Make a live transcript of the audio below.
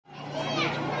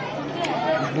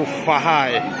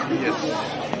Fahrel. Yes.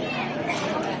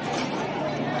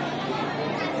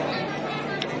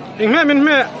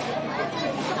 Hmar.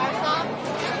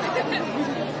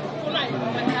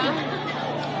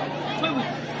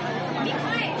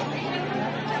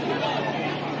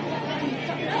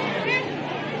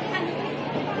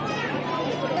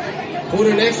 For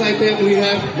the next item, we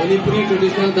have Manipuri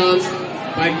traditional dance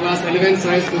by class 11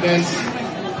 science students.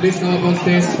 Please come up on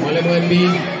stage. Malemo MB,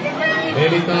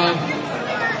 Lelita,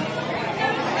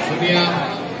 Surya,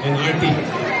 and Arti.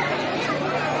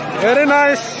 Very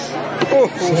nice.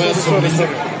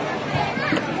 Sorry.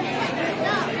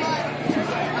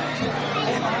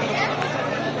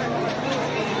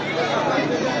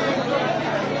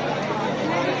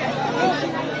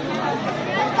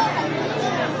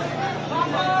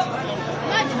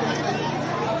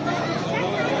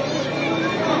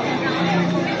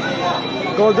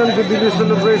 Golden Jubilee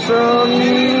celebration.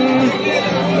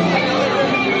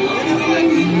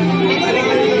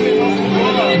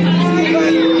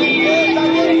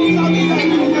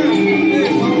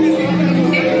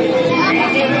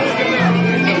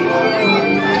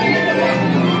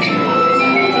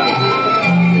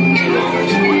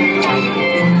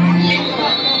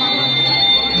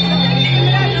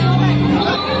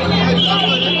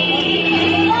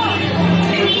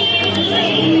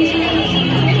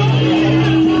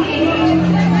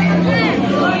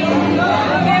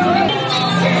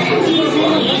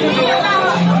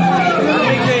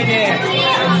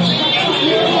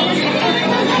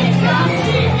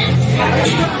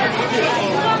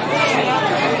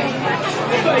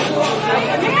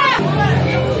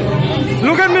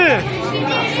 Look at me.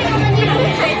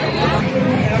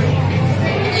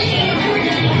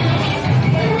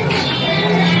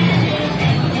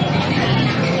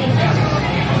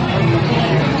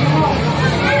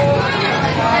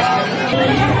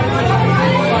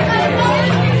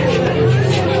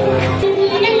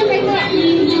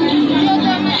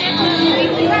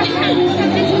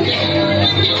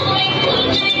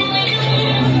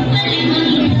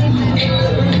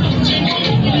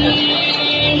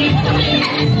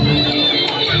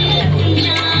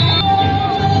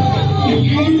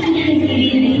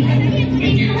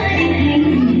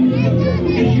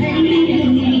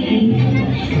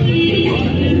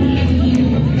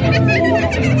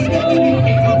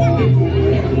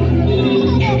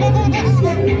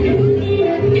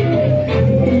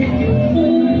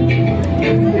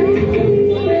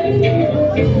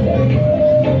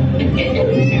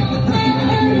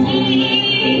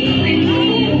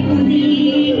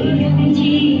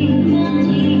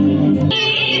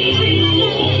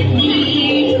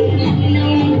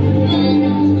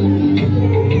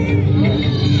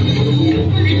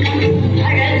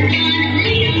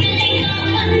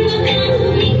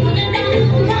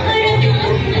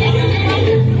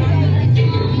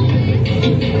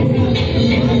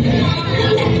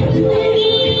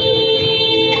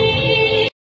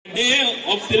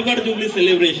 Silver Jubilee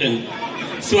celebration.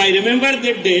 So I remember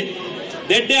that day.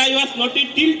 That day I was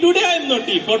naughty. Till today I am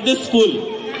naughty for this school.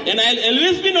 And I will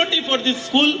always be naughty for this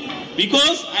school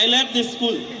because I love this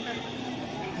school.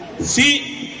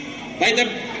 See, by the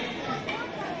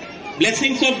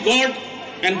blessings of God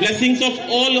and blessings of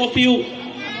all of you,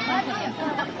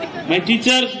 my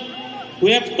teachers who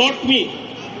have taught me,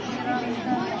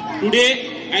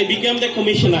 today I became the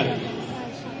commissioner.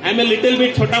 I am a little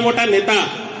bit chota-mota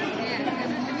neta.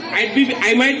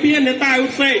 I might be a neta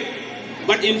outside,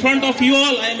 but in front of you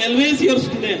all, I am always your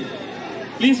student.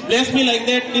 Please bless me like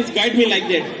that, please guide me like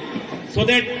that, so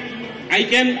that I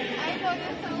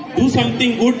can do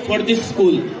something good for this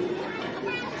school.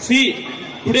 See,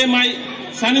 today my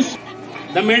son is,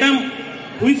 the madam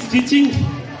who is teaching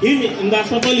him in the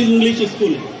Fahrel English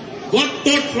school, got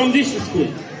taught from this school.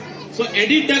 So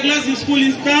Edith Douglas school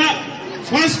is the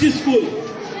first school,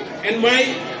 and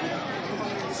my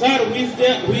sir, who is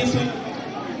there, who is with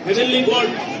Heavenly God,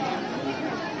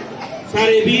 Sir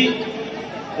A.B.,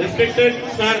 respected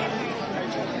Sir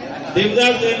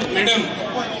Devdas and Madam,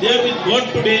 they are with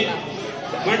God today,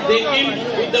 but they came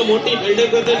with the motive, Elder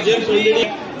Brother James already,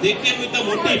 they came with the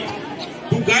motive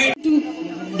to guide.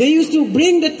 They used to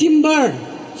bring the timber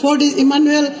for this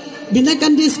Emmanuel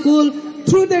Binakandi school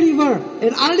through the river,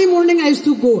 and early morning I used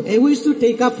to go, and we used to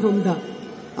take up from the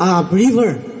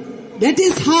river. That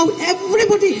is how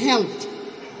everybody helped.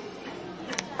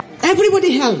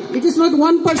 Everybody helped. It is not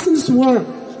one person's work.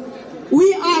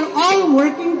 We are all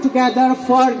working together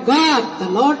for God. The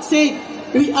Lord said,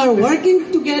 we are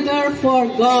working together for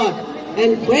God.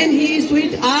 And when He is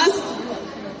with us,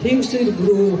 things will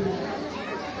grow.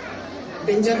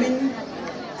 Benjamin,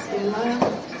 Stella,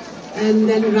 and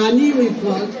then Rani we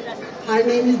got. Her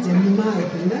name is Hmar,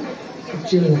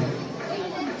 Jubilee.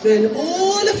 Then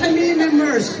all the family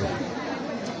members,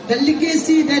 the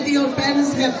legacy that your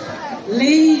parents have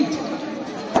laid,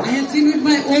 I have seen with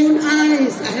my own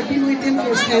eyes. I have been with them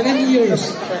for 7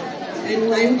 years.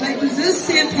 And I would like to just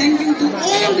say thank you to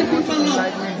all the people of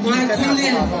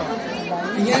Fahrel.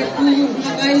 Here two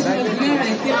guys were here,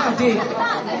 I came today.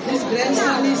 His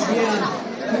grandson is here.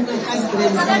 His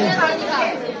grandson.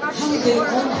 How they all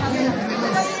help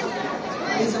us.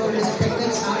 Is our respected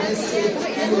RSC.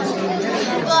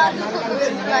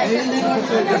 I will never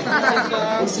forget.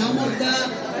 Some of the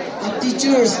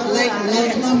teachers like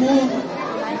Lalknamo,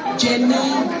 Jenny,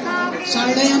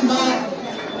 Sardayamba,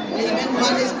 even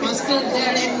one is pastor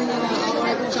there in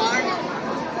our chart,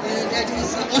 that is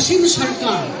Ashim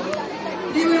Sarkar.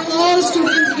 They were all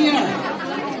students here.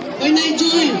 When I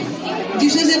joined,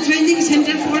 this was a training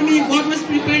center for me. God was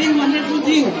preparing wonderful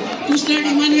thing to start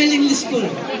Emmanuel English School.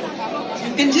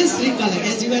 You can just recollect,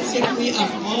 as you have said, we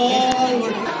are all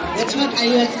working. That's what I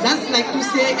would just like to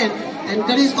say and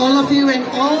encourage all of you and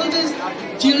all the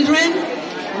children.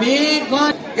 May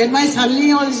God, and my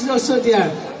Salli is also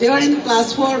there. They were in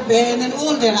class 4, Ben and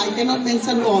all there. I cannot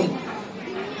mention all.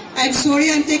 I'm sorry,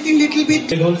 I'm taking a little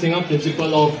bit. Edith Singh,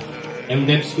 principal of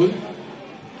MDEP School.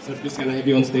 Sir, please can I have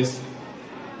you on stage?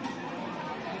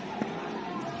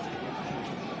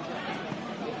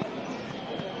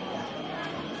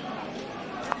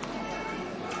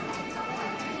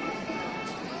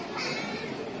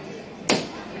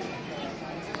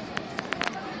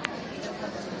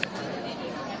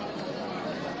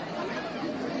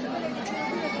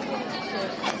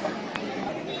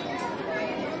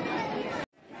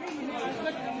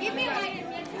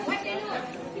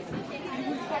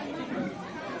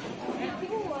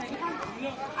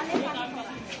 That's what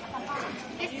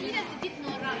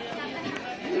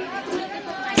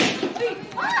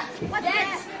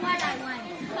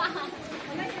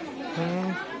I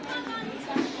want.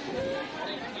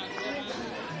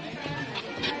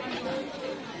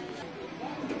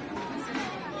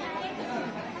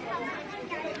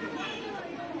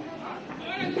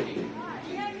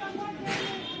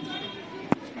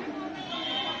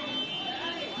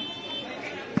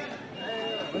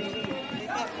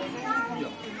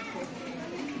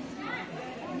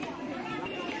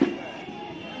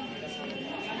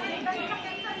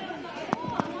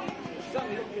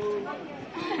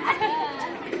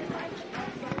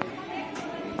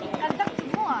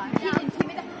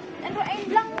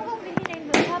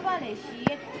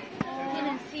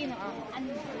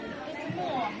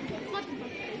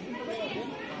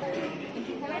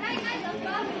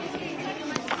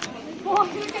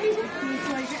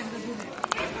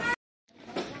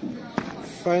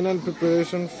 Final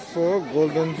preparation for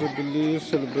Golden Jubilee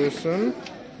celebration.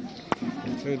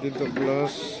 Edith the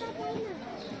class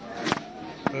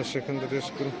secondary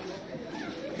school.